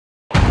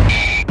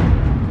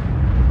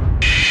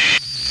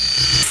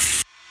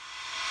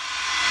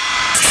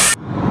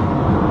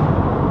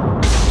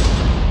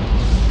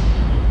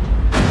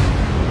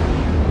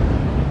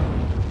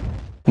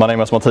My name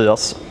is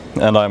Mattias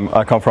and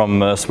I come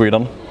from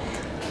Sweden,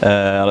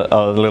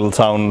 a little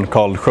town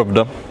called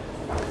Skövde,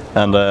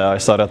 and I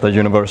study at the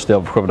University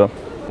of Skövde.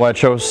 Why I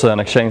chose an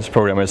exchange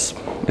program is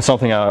it's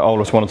something I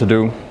always wanted to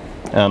do,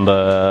 and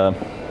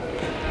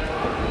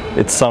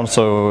it sounds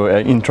so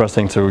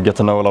interesting to get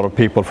to know a lot of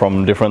people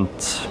from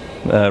different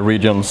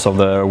regions of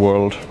the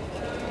world.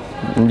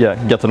 Yeah,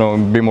 get to know,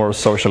 be more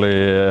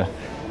socially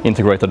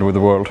integrated with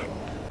the world.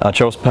 I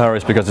chose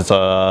Paris because it's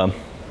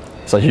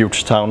a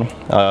huge town,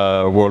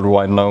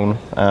 worldwide known,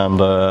 and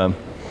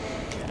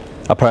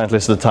apparently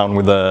it's the town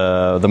with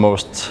the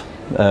most,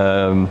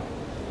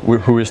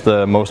 who is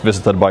the most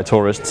visited by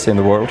tourists in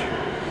the world.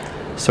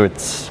 So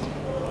it's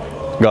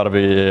got to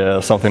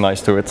be something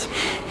nice to it,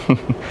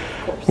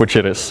 which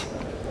it is.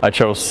 I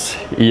chose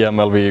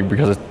EMLV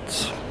because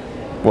it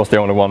was the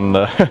only one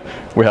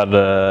we had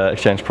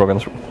exchange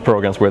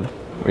programs with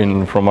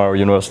from our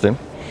university.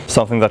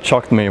 Something that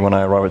shocked me when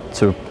I arrived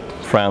to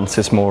France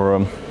is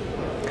more.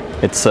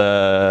 It's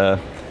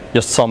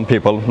just some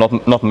people,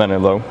 not many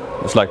though.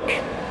 It's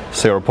like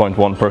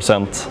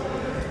 0.1%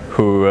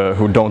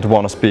 who don't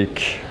want to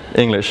speak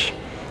English.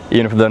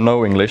 Even if they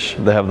know English,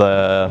 they have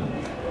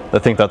they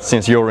think that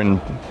since you're in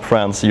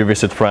France, you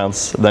visit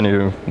France, then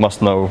you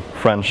must know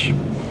French.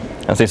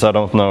 And since I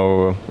don't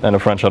know any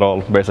French at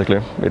all,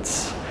 basically,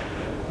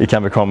 it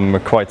can become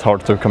quite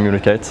hard to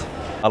communicate.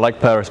 I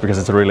like Paris because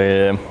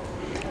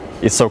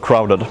it's so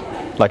crowded.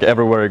 Like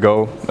everywhere you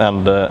go,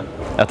 and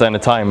at any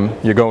time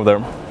you go there,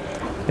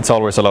 it's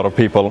always a lot of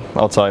people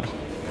outside,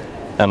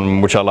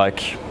 and which I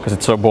like because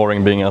it's so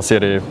boring being in a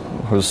city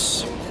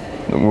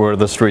where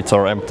the streets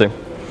are empty.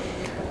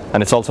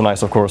 And it's also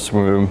nice, of course,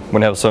 when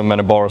you have so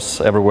many bars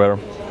everywhere.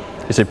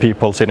 You see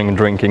people sitting,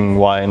 drinking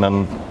wine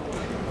and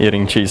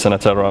eating cheese and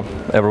etc.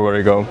 everywhere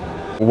you go.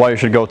 Why you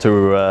should go to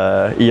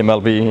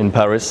EMLV in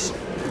Paris?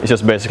 It's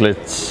just basically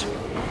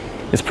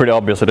it's pretty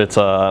obvious that it's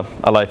a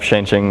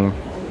life-changing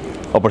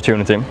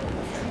opportunity.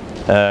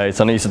 It's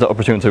an easy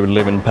opportunity to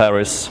live in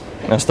Paris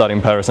and study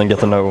in Paris and get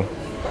to know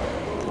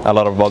a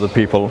lot of other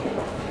people.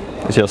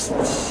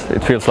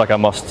 It feels like a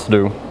must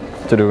do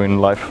to do in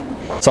life.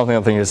 Something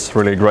I think is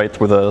really great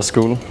with the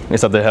school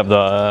is that they have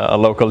a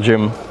local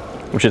gym,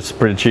 which is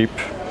pretty cheap.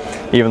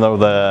 Even though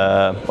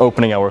the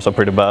opening hours are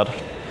pretty bad,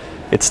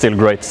 it's still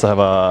great to have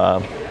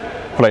a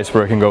place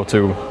where you can go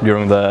to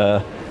during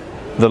the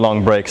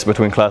long breaks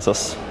between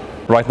classes.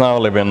 Right now I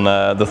live in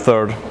the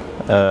third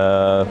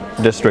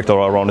district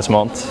or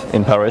arrondissement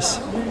in Paris,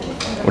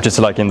 which is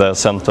like in the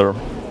center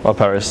of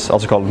Paris,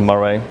 also called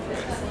Marais.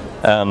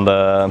 And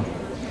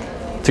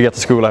to get to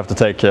school I have to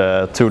take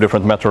 2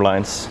 different metro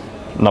lines,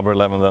 number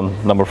 11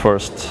 and number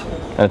 1st,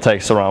 and it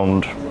takes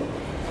around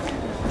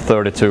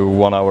 30 to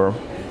 1 hour,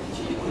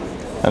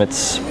 and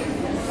it's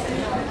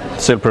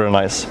still pretty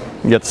nice.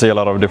 You get to see a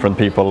lot of different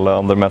people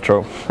on the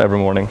metro every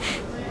morning.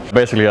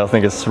 Basically I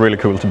think it's really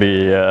cool to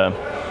be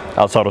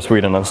outside of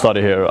Sweden and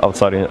study here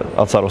outside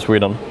of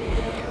Sweden,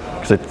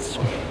 because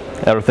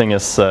everything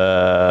is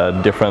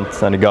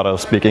different and you gotta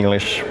speak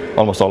English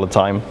almost all the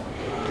time,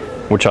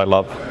 which I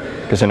love,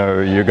 because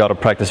you gotta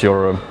practice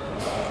your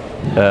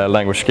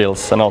language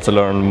skills and also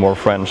learn more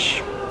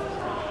French.